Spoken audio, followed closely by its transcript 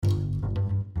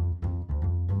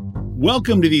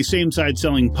Welcome to the Same Side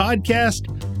Selling Podcast.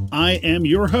 I am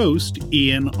your host,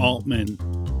 Ian Altman.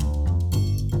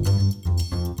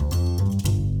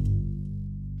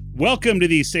 Welcome to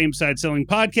the Same Side Selling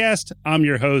Podcast. I'm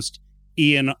your host,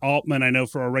 Ian Altman. I know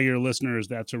for our regular listeners,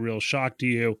 that's a real shock to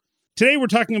you. Today, we're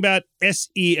talking about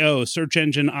SEO, search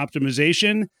engine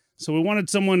optimization. So we wanted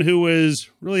someone who was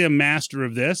really a master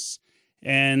of this.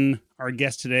 And our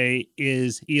guest today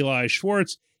is Eli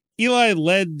Schwartz. Eli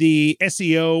led the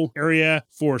SEO area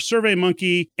for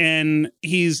SurveyMonkey, and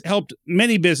he's helped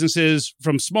many businesses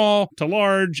from small to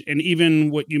large, and even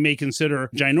what you may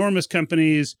consider ginormous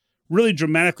companies, really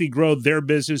dramatically grow their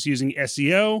business using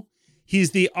SEO.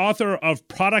 He's the author of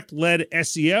Product-Led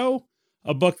SEO,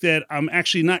 a book that I'm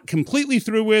actually not completely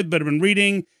through with, but I've been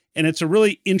reading, and it's a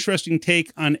really interesting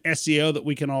take on SEO that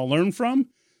we can all learn from.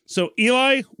 So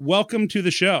Eli, welcome to the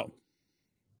show.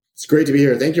 It's great to be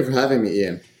here. Thank you for having me,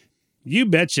 Ian. You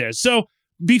betcha. So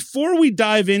before we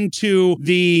dive into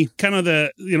the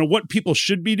what people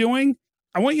should be doing,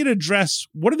 I want you to address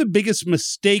what are the biggest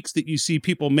mistakes that you see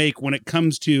people make when it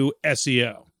comes to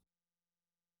SEO?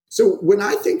 So when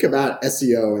I think about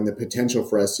SEO and the potential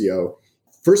for SEO,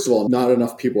 first of all, not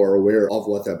enough people are aware of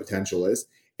what that potential is.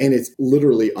 And it's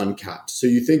literally uncapped. So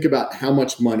you think about how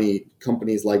much money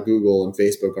companies like Google and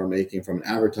Facebook are making from an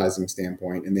advertising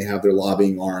standpoint, and they have their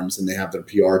lobbying arms and they have their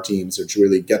PR teams to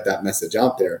really get that message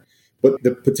out there. But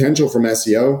the potential from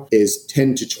SEO is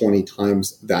 10 to 20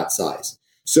 times that size.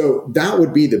 So that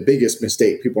would be the biggest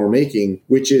mistake people are making,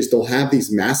 which is they'll have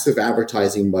these massive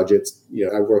advertising budgets.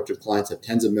 I've worked with clients at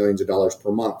tens of millions of dollars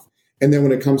per month. And then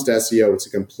when it comes to SEO, it's a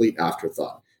complete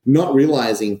afterthought, not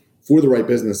realizing for the right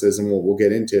businesses, and we'll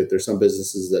get into it, there's some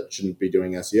businesses that shouldn't be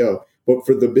doing SEO, but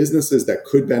for the businesses that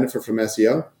could benefit from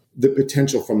SEO, the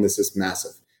potential from this is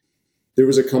massive. There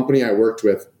was a company I worked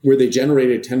with where they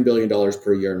generated $10 billion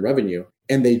per year in revenue,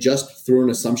 and they just threw an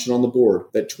assumption on the board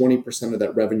that 20% of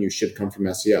that revenue should come from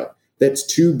SEO. That's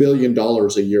 $2 billion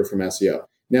a year from SEO.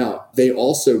 Now, they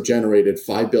also generated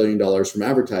 $5 billion from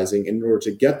advertising. And in order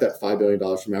to get that $5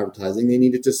 billion from advertising, they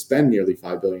needed to spend nearly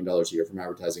 $5 billion a year from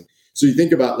advertising. So you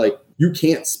think about you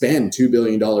can't spend $2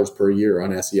 billion per year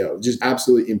on SEO. It's just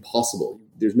absolutely impossible.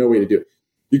 There's no way to do it.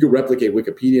 You could replicate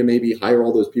Wikipedia, maybe hire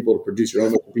all those people to produce your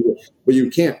own Wikipedia, but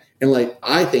you can't. And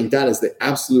I think that is the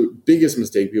absolute biggest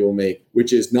mistake people make,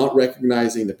 which is not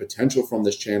recognizing the potential from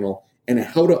this channel and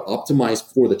how to optimize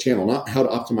for the channel, not how to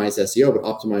optimize SEO, but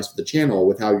optimize for the channel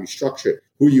with how you structure it,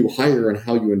 who you hire, and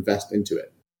how you invest into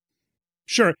it.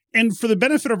 Sure. And for the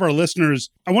benefit of our listeners,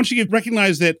 I want you to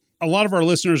recognize that a lot of our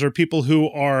listeners are people who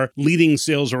are leading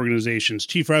sales organizations,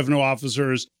 chief revenue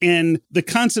officers, and the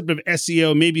concept of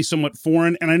SEO may be somewhat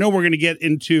foreign. And I know we're going to get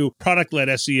into product-led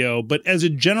SEO, but as a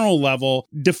general level,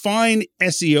 define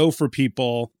SEO for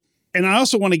people. And I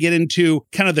also want to get into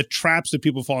kind of the traps that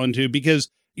people fall into, because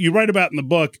you write about in the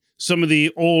book some of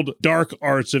the old dark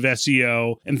arts of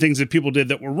SEO and things that people did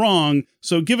that were wrong.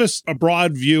 So give us a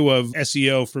broad view of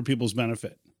SEO for people's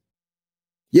benefit.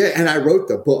 Yeah, and I wrote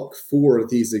the book for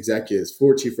these executives,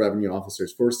 for chief revenue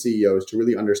officers, for CEOs to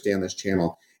really understand this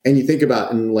channel. And you think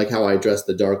about how I address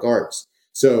the dark arts.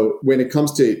 So when it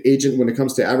comes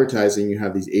to advertising, you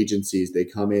have these agencies, they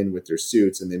come in with their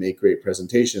suits and they make great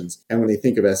presentations. And when they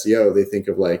think of SEO, they think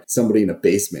of somebody in a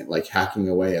basement, hacking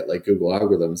away at Google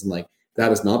algorithms. And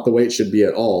that is not the way it should be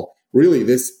at all. Really,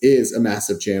 this is a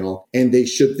massive channel, and they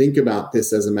should think about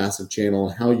this as a massive channel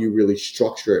and how you really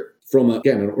structure it from,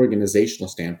 an organizational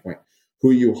standpoint,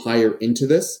 who you hire into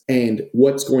this and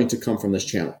what's going to come from this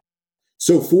channel.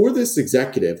 So for this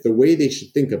executive, the way they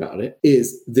should think about it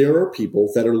is there are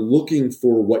people that are looking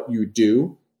for what you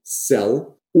do,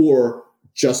 sell, or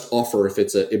just offer if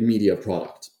it's a media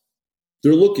product.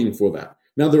 They're looking for that.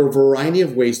 Now, there are a variety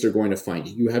of ways they're going to find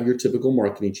you. You have your typical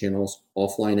marketing channels,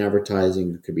 offline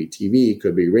advertising. It could be TV, it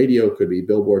could be radio, it could be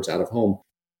billboards out of home.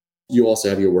 You also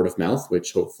have your word of mouth,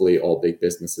 which hopefully all big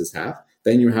businesses have.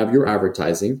 Then you have your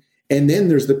advertising. And then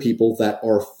there's the people that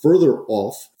are further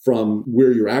off from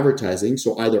where you're advertising.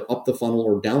 So either up the funnel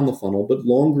or down the funnel, but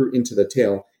longer into the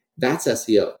tail. That's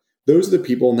SEO. Those are the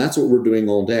people, and that's what we're doing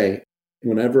all day.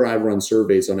 Whenever I run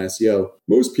surveys on SEO,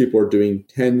 most people are doing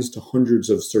tens to hundreds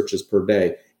of searches per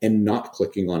day and not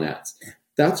clicking on ads.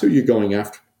 That's who you're going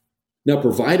after. Now,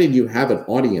 provided you have an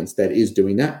audience that is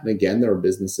doing that, and again, there are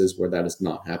businesses where that is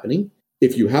not happening.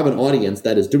 If you have an audience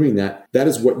that is doing that, that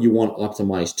is what you want to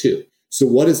optimize to. So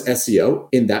what is SEO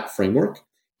in that framework?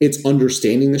 It's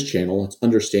understanding this channel, it's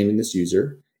understanding this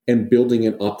user, and building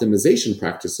in optimization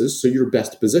practices so you're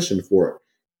best positioned for it.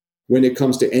 When it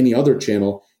comes to any other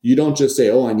channel, You don't just say,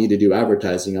 oh, I need to do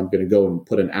advertising. I'm going to go and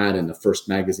put an ad in the first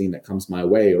magazine that comes my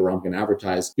way, or I'm going to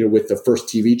advertise, with the first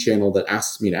TV channel that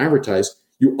asks me to advertise.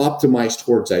 You optimize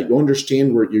towards that. You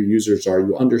understand where your users are.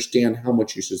 You understand how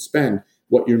much you should spend,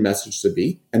 what your message should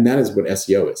be. And that is what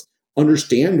SEO is.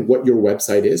 Understand what your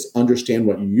website is, understand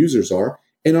what your users are,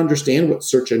 and understand what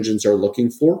search engines are looking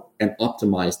for, and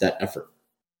optimize that effort.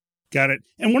 Got it.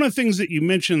 And one of the things that you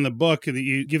mentioned in the book that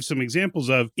you give some examples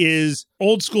of is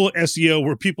old school SEO,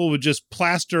 where people would just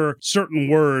plaster certain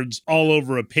words all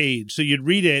over a page. So you'd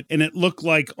read it and it looked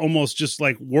like almost just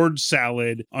like word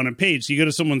salad on a page. So you go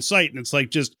to someone's site and it's like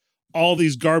just all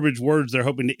these garbage words they're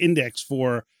hoping to index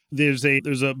for. There's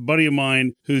a buddy of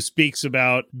mine who speaks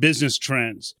about business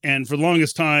trends. And for the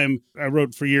longest time, I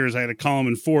wrote for years, I had a column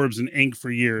in Forbes and Inc.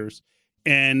 for years.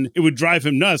 And it would drive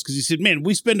him nuts because he said, man,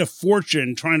 we spend a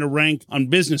fortune trying to rank on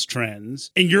business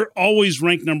trends, and you're always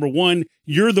ranked number one.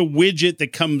 You're the widget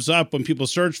that comes up when people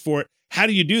search for it. How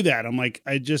do you do that? I'm like,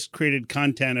 I just created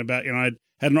content about, I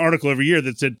had an article every year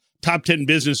that said top 10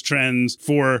 business trends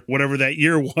for whatever that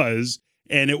year was.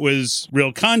 And it was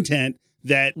real content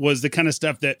that was the kind of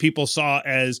stuff that people saw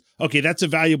as, okay, that's a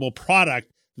valuable product.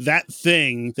 That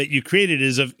thing that you created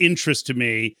is of interest to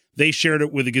me. They shared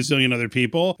it with a gazillion other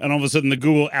people. And all of a sudden the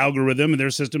Google algorithm and their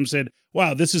system said,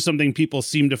 wow, this is something people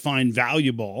seem to find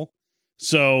valuable.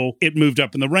 So it moved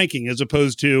up in the ranking, as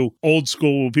opposed to old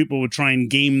school where people would try and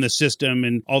game the system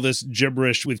and all this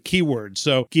gibberish with keywords.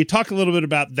 So can you talk a little bit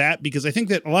about that? Because I think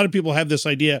that a lot of people have this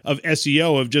idea of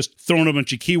SEO of just throwing a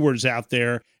bunch of keywords out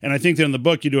there. And I think that in the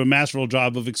book, you do a masterful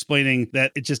job of explaining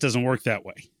that it just doesn't work that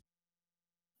way.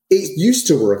 It used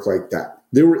to work like that.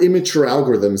 There were immature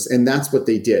algorithms, and that's what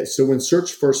they did. So when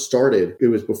search first started, it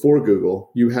was before Google.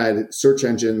 You had search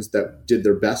engines that did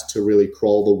their best to really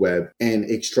crawl the web and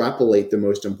extrapolate the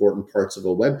most important parts of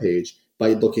a web page by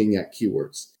looking at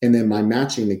keywords, and then by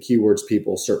matching the keywords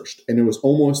people searched. And it was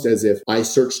almost as if I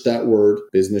searched that word,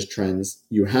 business trends,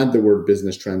 you had the word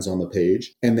business trends on the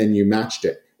page, and then you matched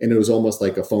it. And it was almost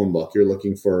like a phone book. You're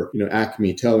looking for,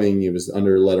 Acme Towing. It was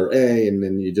under letter A, and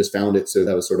then you just found it. So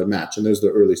that was sort of match. And those are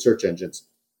the early search engines.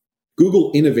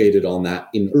 Google innovated on that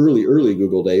in early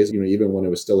Google days, even when it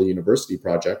was still a university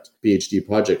project, PhD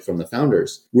project from the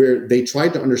founders, where they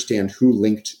tried to understand who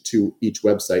linked to each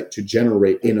website to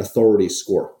generate an authority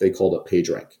score. They called it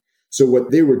PageRank. So what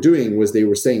they were doing was they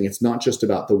were saying it's not just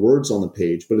about the words on the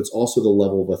page, but it's also the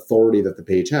level of authority that the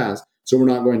page has. So we're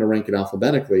not going to rank it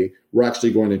alphabetically. We're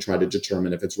actually going to try to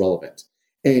determine if it's relevant.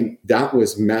 And that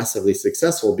was massively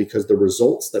successful because the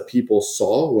results that people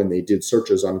saw when they did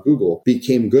searches on Google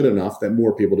became good enough that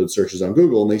more people did searches on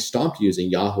Google, and they stopped using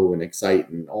Yahoo and Excite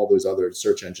and all those other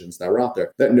search engines that were out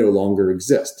there that no longer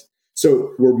exist.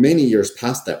 So we're many years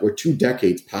past that. We're 2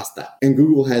 decades past that. And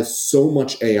Google has so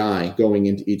much AI going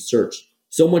into each search,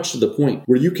 so much to the point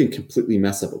where you can completely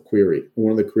mess up a query. And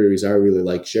one of the queries I really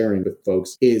like sharing with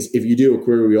folks is if you do a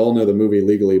query, we all know the movie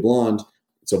Legally Blonde.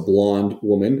 It's a blonde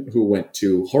woman who went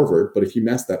to Harvard, but if you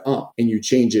mess that up and you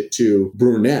change it to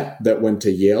brunette that went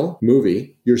to Yale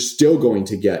movie, you're still going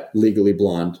to get Legally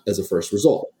Blonde as a first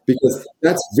result, because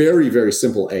that's very, very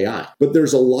simple AI. But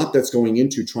there's a lot that's going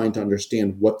into trying to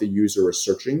understand what the user is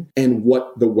searching and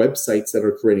what the websites that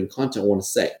are creating content want to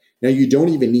say. Now, you don't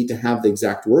even need to have the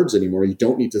exact words anymore. You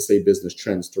don't need to say business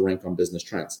trends to rank on business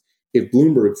trends. If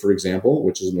Bloomberg, for example,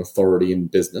 which is an authority in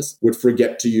business, would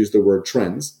forget to use the word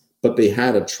trends, but they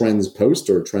had a trends post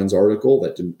or a trends article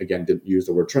that didn't use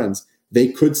the word trends, they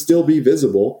could still be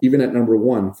visible even at number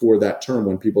 1 for that term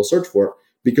when people search for it,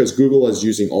 because Google is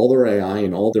using all their AI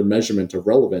and all their measurement of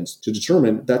relevance to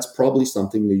determine that's probably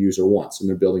something the user wants, and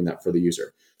they're building that for the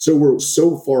user. So we're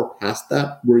so far past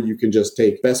that where you can just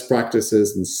take best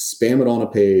practices and spam it on a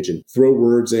page and throw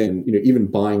words in, even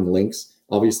buying links.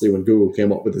 Obviously, when Google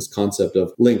came up with this concept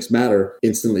of links matter,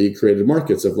 instantly it created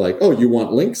markets of like, oh, you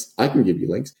want links? I can give you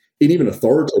links. And even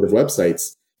authoritative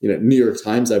websites, New York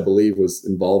Times, I believe, was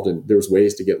involved, and there was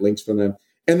ways to get links from them.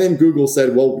 And then Google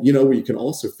said, well, we can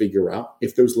also figure out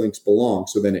if those links belong.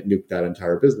 So then it nuked that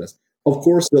entire business. Of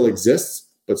course, still exists,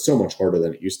 but so much harder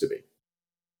than it used to be.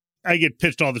 I get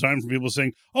pitched all the time from people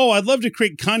saying, oh, I'd love to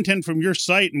create content from your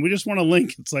site, and we just want a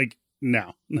link. It's like,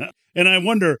 no. And I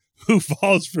wonder who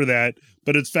falls for that.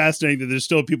 But it's fascinating that there's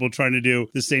still people trying to do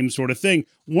the same sort of thing.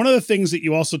 One of the things that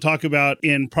you also talk about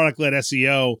in product-led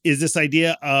SEO is this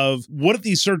idea of what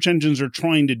these search engines are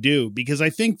trying to do. Because I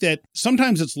think that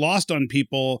sometimes it's lost on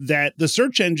people that the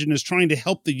search engine is trying to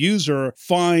help the user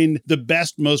find the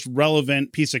best, most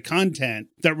relevant piece of content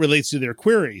that relates to their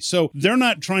query. So they're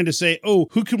not trying to say, oh,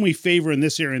 who can we favor in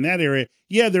this area and that area?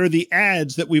 Yeah, there are the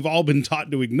ads that we've all been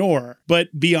taught to ignore.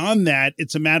 But beyond that,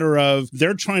 it's a matter of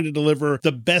they're trying to deliver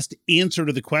the best answer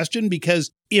to the question,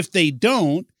 because if they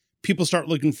don't, people start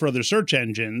looking for other search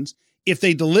engines. If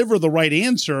they deliver the right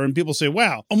answer and people say,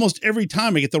 wow, almost every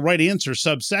time I get the right answer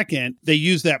sub-second, they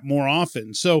use that more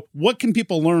often. So what can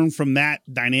people learn from that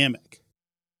dynamic?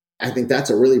 I think that's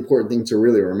a really important thing to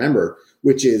really remember,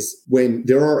 which is when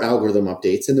there are algorithm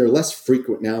updates, and they're less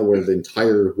frequent now where the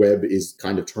entire web is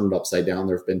kind of turned upside down.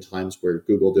 There have been times where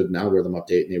Google did an algorithm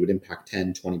update and it would impact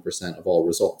 10, 20% of all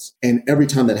results. And every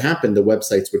time that happened, the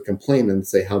websites would complain and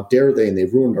say, how dare they? And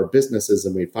they've ruined our businesses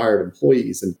and we fired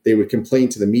employees, and they would complain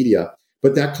to the media.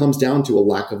 But that comes down to a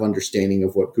lack of understanding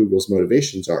of what Google's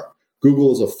motivations are.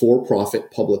 Google is a for-profit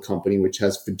public company which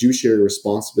has fiduciary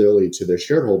responsibility to their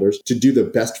shareholders to do the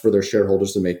best for their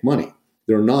shareholders to make money.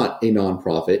 They're not a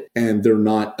nonprofit and they're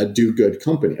not a do-good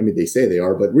company. I mean, they say they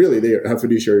are, but really they have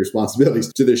fiduciary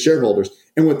responsibilities to their shareholders.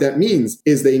 And what that means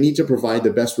is they need to provide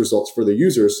the best results for the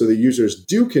users so the users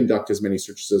do conduct as many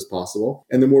searches as possible.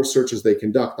 And the more searches they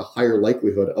conduct, the higher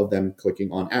likelihood of them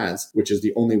clicking on ads, which is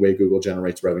the only way Google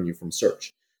generates revenue from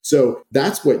search. So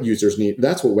that's what users need.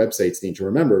 That's what websites need to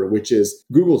remember, which is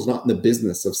Google's not in the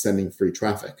business of sending free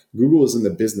traffic. Google is in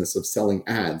the business of selling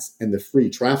ads, and the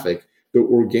free traffic, the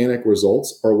organic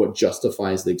results, are what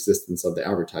justifies the existence of the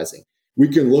advertising. We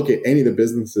can look at any of the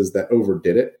businesses that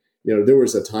overdid it. You know, there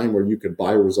was a time where you could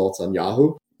buy results on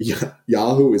Yahoo.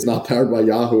 Yahoo is not powered by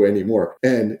Yahoo anymore.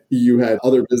 And you had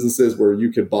other businesses where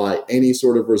you could buy any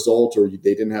sort of result, or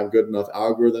they didn't have good enough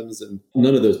algorithms, and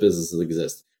none of those businesses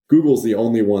exist. Google's the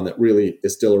only one that really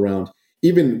is still around.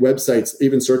 Even websites,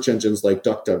 even search engines like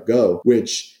DuckDuckGo,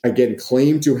 which again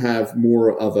claim to have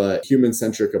more of a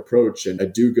human-centric approach and a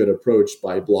do-good approach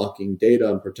by blocking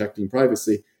data and protecting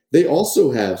privacy, they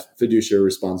also have fiduciary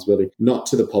responsibility, not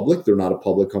to the public. They're not a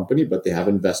public company, but they have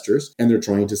investors, and they're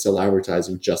trying to sell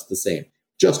advertising just the same,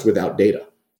 just without data.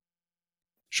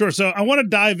 Sure. So I want to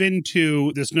dive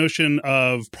into this notion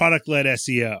of product-led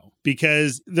SEO,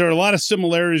 because there are a lot of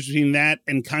similarities between that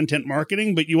and content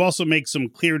marketing, but you also make some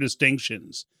clear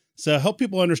distinctions. So help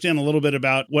people understand a little bit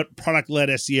about what product-led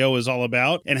SEO is all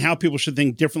about and how people should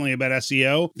think differently about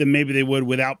SEO than maybe they would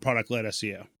without product-led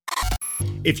SEO.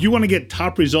 If you want to get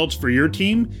top results for your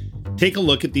team, take a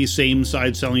look at the Same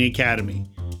Side Selling Academy.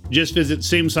 Just visit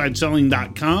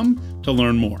samesideselling.com to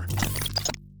learn more.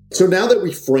 So now that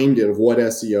we framed it of what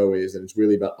SEO is, and it's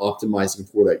really about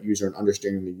optimizing for that user and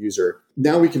understanding the user,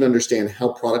 now we can understand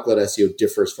how product-led SEO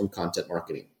differs from content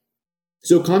marketing.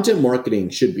 So content marketing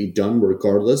should be done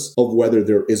regardless of whether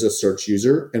there is a search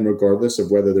user and regardless of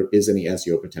whether there is any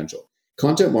SEO potential.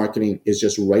 Content marketing is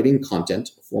just writing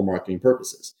content for marketing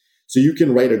purposes. So you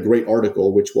can write a great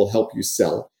article which will help you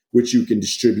sell, which you can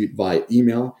distribute via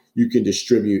email, you can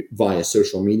distribute via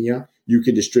social media, you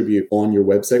can distribute on your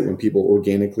website when people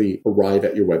organically arrive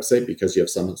at your website because you have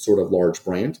some sort of large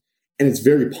brand. And it's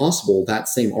very possible that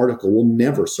same article will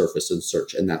never surface in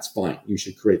search, and that's fine. You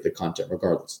should create the content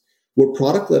regardless. What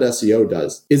product-led SEO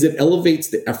does is it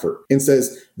elevates the effort and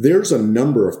says, there's a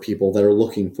number of people that are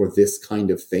looking for this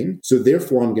kind of thing, so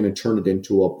therefore I'm going to turn it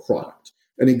into a product.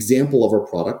 An example of a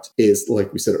product is,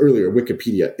 like we said earlier,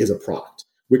 Wikipedia is a product.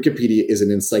 Wikipedia is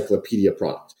an encyclopedia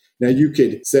product. Now, you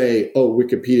could say, oh,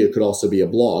 Wikipedia could also be a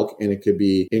blog, and it could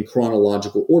be in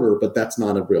chronological order, but that's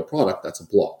not a real product. That's a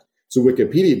blog. So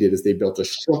Wikipedia did is they built a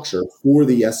structure for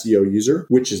the SEO user,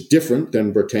 which is different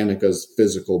than Britannica's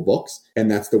physical books,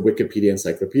 and that's the Wikipedia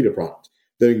Encyclopedia product.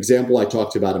 The example I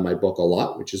talked about in my book a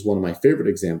lot, which is one of my favorite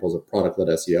examples of product-led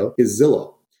SEO, is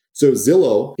Zillow. So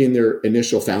Zillow, in their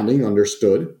initial founding,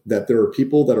 understood that there are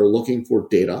people that are looking for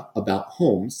data about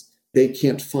homes they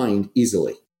can't find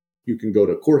easily. You can go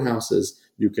to courthouses,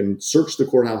 you can search the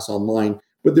courthouse online,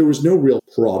 but there was no real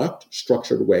product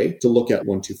structured way to look at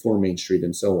 124 Main Street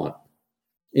and so on.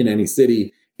 In any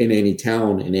city, in any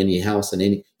town, in any house,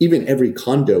 in even every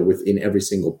condo within every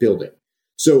single building.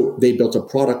 So they built a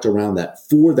product around that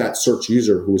for that search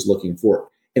user who was looking for it.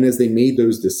 And as they made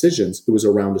those decisions, it was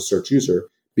around a search user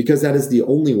because that is the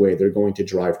only way they're going to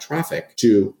drive traffic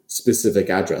to specific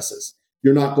addresses.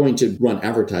 You're not going to run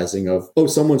advertising of, oh,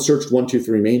 someone searched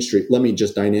 123 Main Street. Let me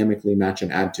just dynamically match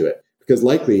an ad to it. Because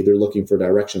likely they're looking for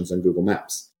directions on Google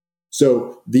Maps.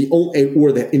 So and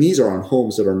these are on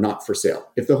homes that are not for sale.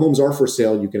 If the homes are for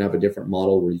sale, you can have a different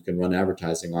model where you can run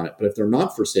advertising on it. But if they're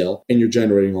not for sale and you're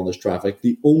generating all this traffic,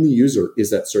 the only user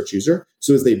is that search user.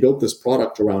 So as they built this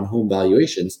product around home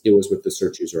valuations, it was with the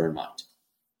search user in mind.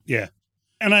 Yeah.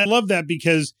 And I love that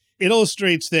because it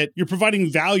illustrates that you're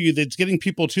providing value that's getting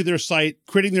people to their site,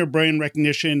 creating their brand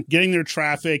recognition, getting their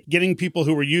traffic, getting people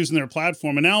who are using their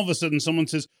platform. And now all of a sudden someone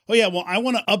says, oh yeah, well, I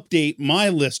want to update my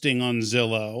listing on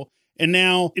Zillow. And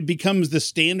now it becomes the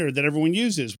standard that everyone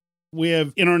uses. We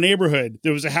have in our neighborhood,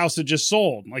 there was a house that just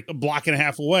sold like a block and a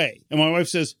half away. And my wife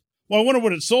says, well, I wonder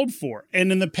what it sold for.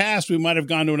 And in the past, we might have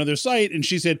gone to another site and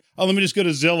she said, oh, let me just go to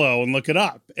Zillow and look it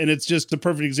up. And it's just a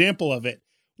perfect example of it.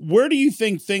 Where do you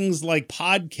think things like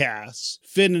podcasts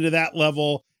fit into that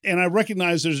level? And I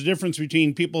recognize there's a difference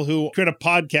between people who create a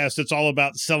podcast that's all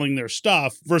about selling their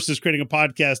stuff versus creating a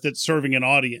podcast that's serving an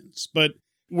audience. But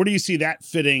where do you see that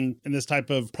fitting in this type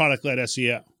of product-led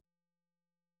SEO?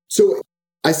 So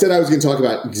I said I was going to talk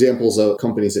about examples of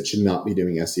companies that should not be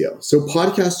doing SEO. So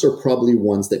podcasts are probably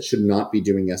ones that should not be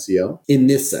doing SEO in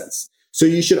this sense. So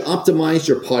you should optimize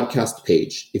your podcast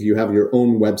page. If you have your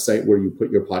own website where you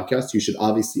put your podcast, you should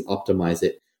obviously optimize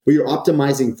it. But you're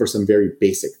optimizing for some very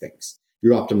basic things.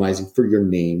 You're optimizing for your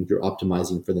name. You're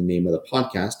optimizing for the name of the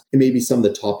podcast and maybe some of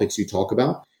the topics you talk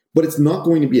about. But it's not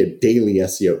going to be a daily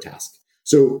SEO task.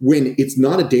 So when it's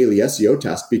not a daily SEO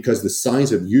task because the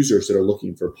size of users that are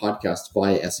looking for podcasts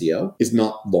via SEO is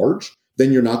not large,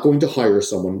 then you're not going to hire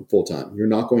someone full-time. You're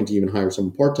not going to even hire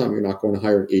someone part-time. You're not going to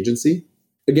hire an agency.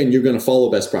 Again, you're going to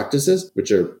follow best practices,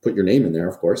 which are put your name in there,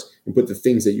 of course, and put the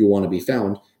things that you want to be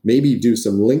found. Maybe do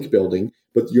some link building,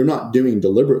 but you're not doing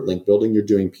deliberate link building. You're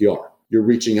doing PR. You're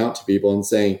reaching out to people and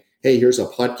saying, hey, here's a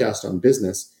podcast on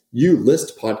business. You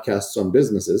list podcasts on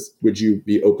businesses. Would you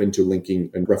be open to linking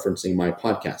and referencing my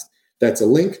podcast? That's a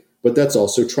link, but that's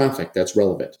also traffic. That's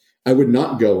relevant. I would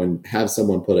not go and have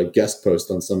someone put a guest post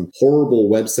on some horrible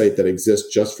website that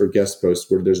exists just for guest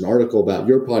posts where there's an article about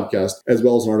your podcast, as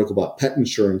well as an article about pet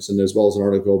insurance, and as well as an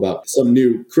article about some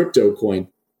new crypto coin.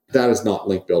 That is not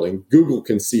link building. Google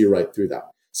can see right through that.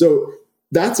 So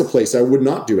that's a place I would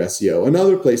not do SEO.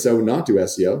 Another place I would not do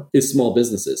SEO is small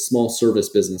businesses, small service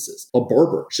businesses. A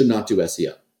barber should not do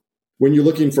SEO. When you're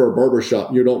looking for a barber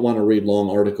shop, you don't want to read long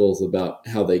articles about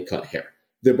how they cut hair.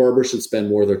 The barber should spend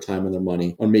more of their time and their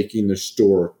money on making the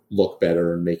store look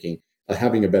better and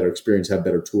having a better experience, have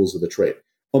better tools of the trade.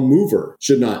 A mover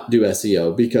should not do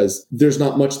SEO because there's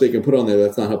not much they can put on there.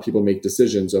 That's not how people make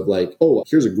decisions of like, oh,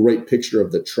 here's a great picture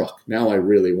of the truck. Now I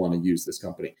really want to use this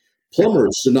company.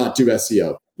 Plumbers should not do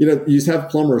SEO. You have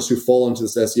plumbers who fall into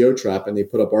this SEO trap and they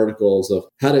put up articles of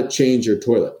how to change your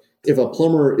toilet. If a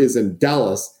plumber is in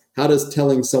Dallas, how does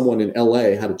telling someone in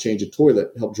LA how to change a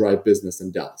toilet help drive business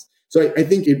in Dallas? So I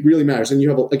think it really matters. And you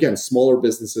have, again, smaller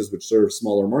businesses which serve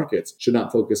smaller markets should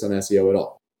not focus on SEO at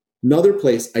all. Another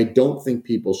place I don't think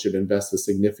people should invest a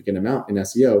significant amount in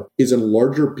SEO is in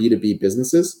larger B2B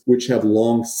businesses, which have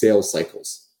long sales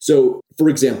cycles. So, for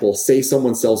example, say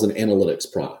someone sells an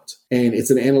analytics product, and it's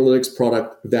an analytics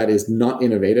product that is not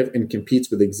innovative and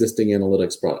competes with existing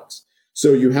analytics products.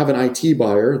 So you have an IT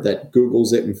buyer that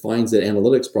Googles it and finds that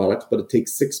analytics product, but it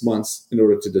takes 6 months in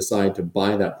order to decide to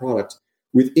buy that product.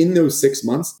 Within those 6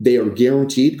 months, they are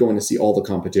guaranteed going to see all the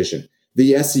competition.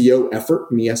 The SEO effort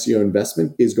and the SEO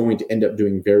investment is going to end up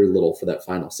doing very little for that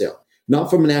final sale.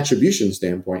 Not from an attribution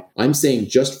standpoint. I'm saying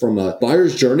just from a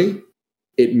buyer's journey,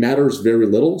 it matters very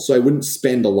little. So I wouldn't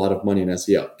spend a lot of money in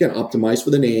SEO. Again, optimize for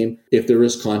the name. If there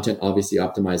is content, obviously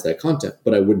optimize that content,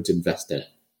 but I wouldn't invest in it.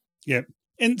 Yeah.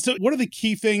 And so what are the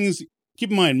key things?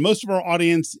 Keep in mind, most of our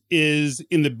audience is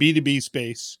in the B2B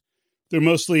space. They're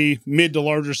mostly mid to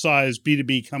larger size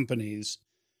B2B companies.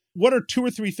 What are 2 or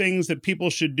 3 things that people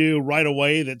should do right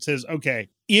away that says, okay,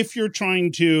 if you're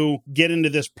trying to get into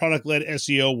this product-led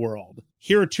SEO world,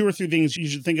 here are 2 or 3 things you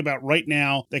should think about right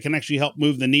now that can actually help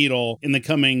move the needle in the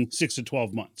coming 6 to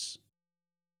 12 months?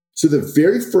 So the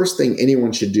very first thing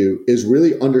anyone should do is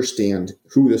really understand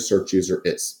who the search user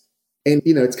is. And,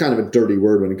 it's kind of a dirty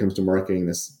word when it comes to marketing,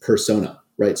 this persona,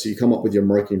 right? So you come up with your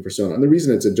marketing persona. And the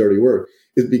reason it's a dirty word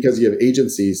is because you have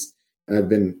agencies, and I've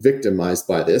been victimized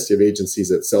by this. You have agencies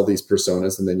that sell these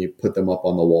personas and then you put them up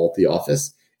on the wall at the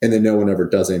office and then no one ever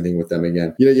does anything with them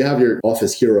again. You have your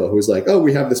office hero who's like, oh,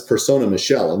 we have this persona,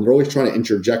 Michelle. And they're always trying to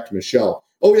interject Michelle.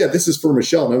 Oh yeah, this is for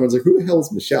Michelle. And everyone's like, who the hell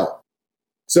is Michelle?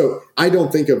 So I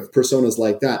don't think of personas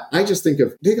like that. I just think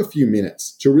of take a few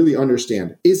minutes to really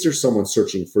understand, is there someone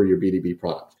searching for your B2B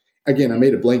product? Again, I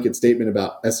made a blanket statement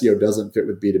about SEO doesn't fit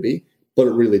with B2B, but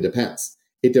it really depends.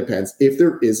 It depends. If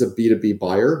there is a B2B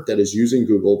buyer that is using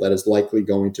Google, that is likely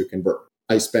going to convert.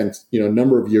 I spent a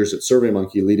number of years at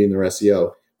SurveyMonkey leading their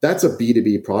SEO. That's a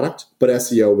B2B product, but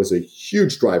SEO was a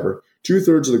huge driver.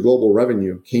 2/3 of the global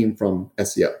revenue came from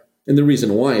SEO. And the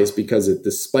reason why is because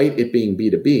despite it being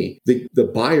B2B, the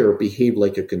buyer behaved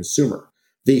like a consumer.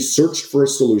 They searched for a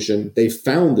solution, they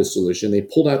found the solution, they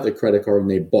pulled out their credit card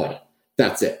and they bought it.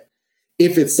 That's it.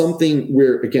 If it's something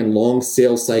where, again, long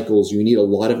sales cycles, you need a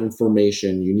lot of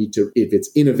information, if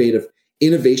it's innovative,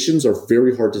 innovations are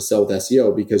very hard to sell with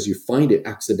SEO because you find it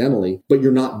accidentally, but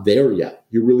you're not there yet.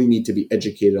 You really need to be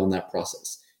educated on that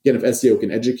process. Again, if SEO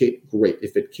can educate, great.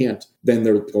 If it can't, then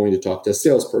they're going to talk to a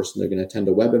salesperson. They're going to attend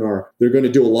a webinar. They're going to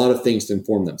do a lot of things to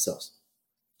inform themselves.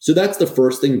 So that's the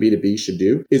first thing B2B should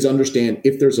do, is understand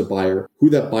if there's a buyer, who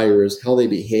that buyer is, how they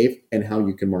behave, and how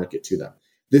you can market to them.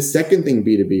 The second thing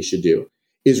B2B should do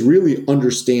is really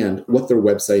understand what their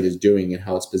website is doing and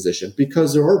how it's positioned,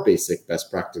 because there are basic best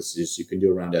practices you can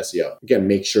do around SEO. Again,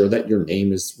 make sure that your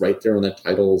name is right there on the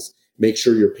titles. Make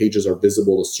sure your pages are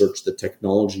visible to search. The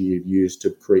technology you've used to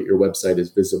create your website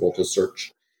is visible to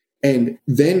search. And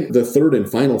then the third and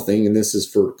final thing, and this is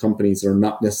for companies that are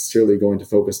not necessarily going to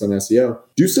focus on SEO,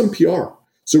 do some PR.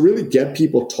 So really get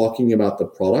people talking about the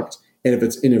product. And if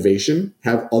it's innovation,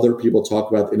 have other people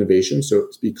talk about the innovation so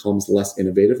it becomes less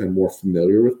innovative and more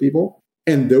familiar with people.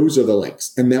 And those are the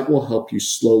links. And that will help you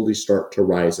slowly start to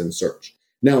rise in search.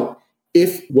 Now,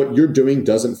 if what you're doing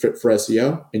doesn't fit for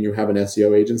SEO and you have an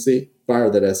SEO agency, fire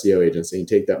that SEO agency and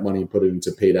take that money and put it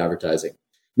into paid advertising.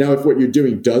 Now, if what you're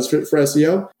doing does fit for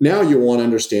SEO, now you want to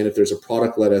understand if there's a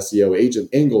product-led SEO agent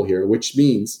angle here, which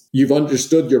means you've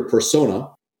understood your persona.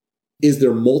 Is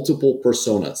there multiple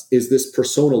personas? Is this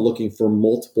persona looking for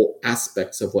multiple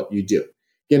aspects of what you do?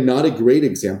 Again, not a great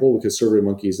example because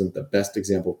SurveyMonkey isn't the best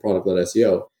example of product-led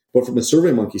SEO. But from a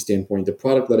SurveyMonkey standpoint, the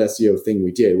product-led SEO thing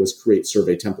we did was create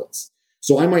survey templates.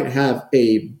 So I might have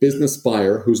a business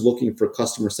buyer who's looking for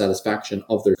customer satisfaction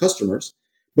of their customers,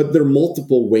 but there are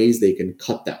multiple ways they can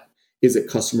cut that. Is it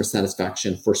customer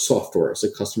satisfaction for software? Is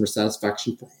it customer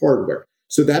satisfaction for hardware?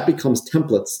 So that becomes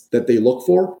templates that they look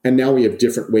for. And now we have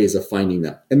different ways of finding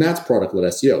them. And that's product-led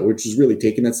SEO, which is really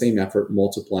taking that same effort,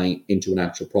 multiplying into an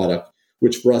actual product,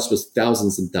 which for us was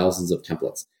thousands and thousands of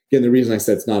templates. Again, the reason I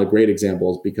said it's not a great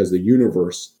example is because the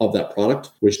universe of that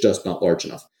product was just not large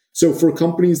enough. So for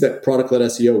companies that product-led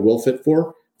SEO will fit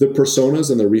for, the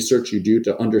personas and the research you do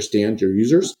to understand your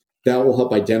users, that will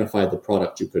help identify the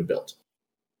product you could build.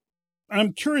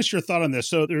 I'm curious your thought on this.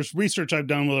 So there's research I've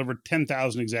done with over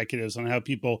 10,000 executives on how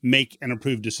people make and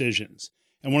approve decisions.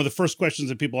 And one of the first questions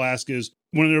that people ask is,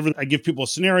 whenever I give people a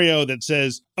scenario that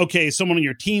says, okay, someone on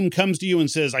your team comes to you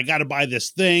and says, I got to buy this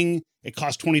thing. It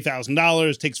costs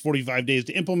 $20,000, takes 45 days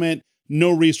to implement,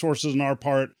 no resources on our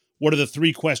part. What are the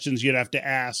 3 questions you'd have to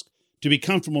ask to be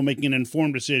comfortable making an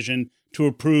informed decision to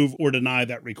approve or deny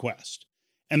that request?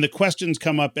 And the questions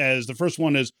come up as, the first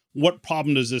one is, what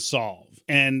problem does this solve?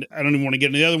 And I don't even want to get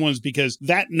into the other ones because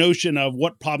that notion of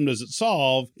what problem does it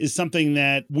solve is something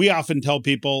that we often tell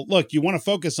people, look, you want to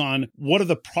focus on what are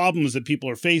the problems that people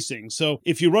are facing. So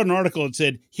if you wrote an article that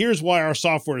said, here's why our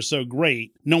software is so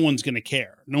great, no one's going to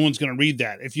care. No one's going to read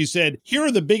that. If you said, here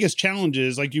are the biggest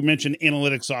challenges, like you mentioned,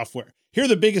 analytics software. Here are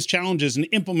the biggest challenges in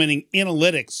implementing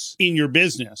analytics in your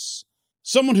business.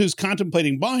 Someone who's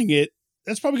contemplating buying it,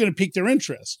 that's probably going to pique their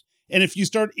interest. And if you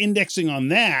start indexing on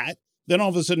that, then all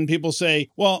of a sudden people say,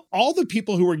 well, all the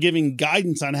people who are giving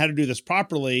guidance on how to do this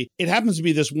properly, it happens to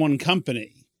be this one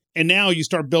company. And now you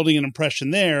start building an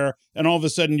impression there, and all of a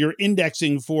sudden you're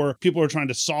indexing for people who are trying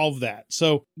to solve that.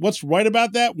 So what's right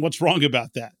about that? What's wrong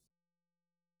about that?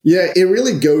 Yeah, it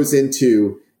really goes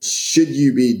into, should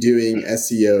you be doing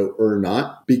SEO or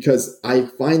not? Because I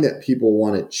find that people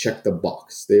want to check the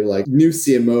box. They're like, new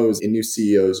CMOs and new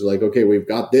CEOs are like, okay, we've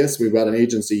got this, we've got an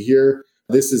agency here.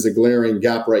 This is a glaring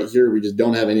gap right here. We just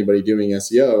don't have anybody doing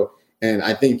SEO. And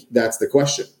I think that's the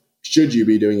question. Should you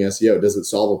be doing SEO? Does it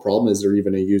solve a problem? Is there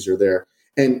even a user there?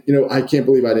 And, I can't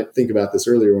believe I didn't think about this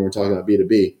earlier when we were talking about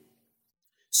B2B.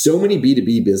 So many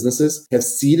B2B businesses have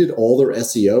seeded all their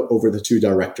SEO over the 2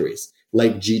 directories,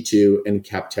 like G2 and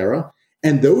Capterra.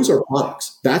 And those are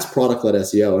products. That's product-led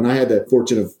SEO. And I had the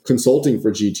fortune of consulting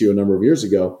for G2 a number of years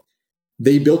ago.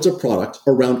 They built a product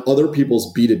around other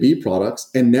people's B2B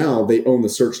products, and now they own the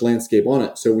search landscape on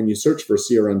it. So when you search for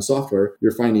CRM software,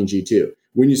 you're finding G2.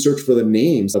 When you search for the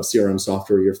names of CRM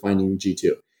software, you're finding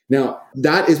G2. Now,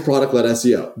 that is product-led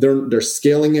SEO. They're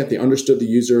scaling it. They understood the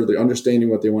user. They're understanding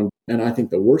what they want. And I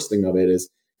think the worst thing of it is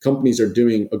companies are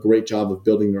doing a great job of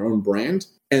building their own brand.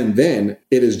 And then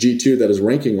it is G2 that is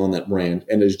ranking on that brand,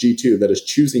 and it is G2 that is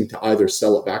choosing to either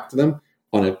sell it back to them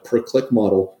on a per-click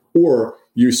model, or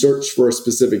you search for a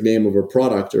specific name of a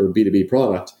product or a B2B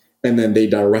product, and then they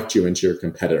direct you into your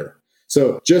competitor.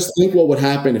 So just think what would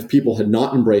happen if people had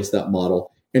not embraced that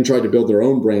model and tried to build their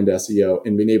own brand SEO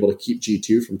and been able to keep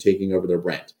G2 from taking over their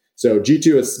brand. So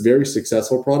G2 is a very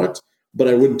successful product, but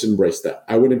I wouldn't embrace that.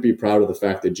 I wouldn't be proud of the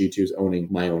fact that G2 is owning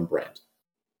my own brand.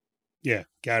 Yeah,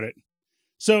 got it.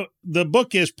 So the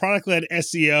book is Product-Led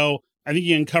SEO. I think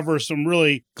you uncover some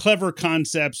really clever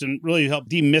concepts and really help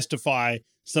demystify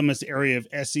some of this area of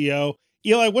SEO.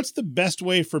 Eli, what's the best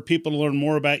way for people to learn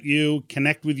more about you,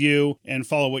 connect with you, and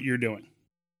follow what you're doing?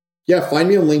 Yeah, find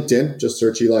me on LinkedIn. Just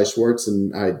search Eli Schwartz,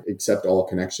 and I accept all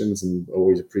connections and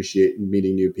always appreciate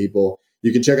meeting new people.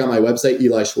 You can check out my website,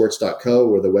 elischwartz.co,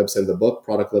 or the website of the book,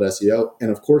 Product-Led SEO. And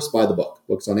of course, buy the book.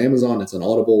 Book's on Amazon, it's on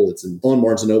Audible, it's on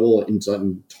Barnes & Noble, it's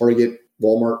on Target,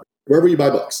 Walmart, wherever you buy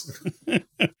books.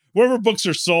 Wherever books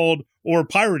are sold or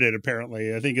pirated,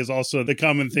 apparently, I think is also the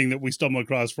common thing that we stumble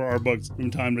across for our books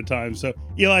from time to time. So,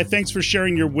 Eli, thanks for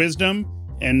sharing your wisdom,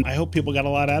 and I hope people got a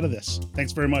lot out of this.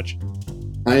 Thanks very much.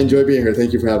 I enjoy being here.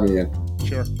 Thank you for having me in.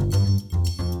 Sure.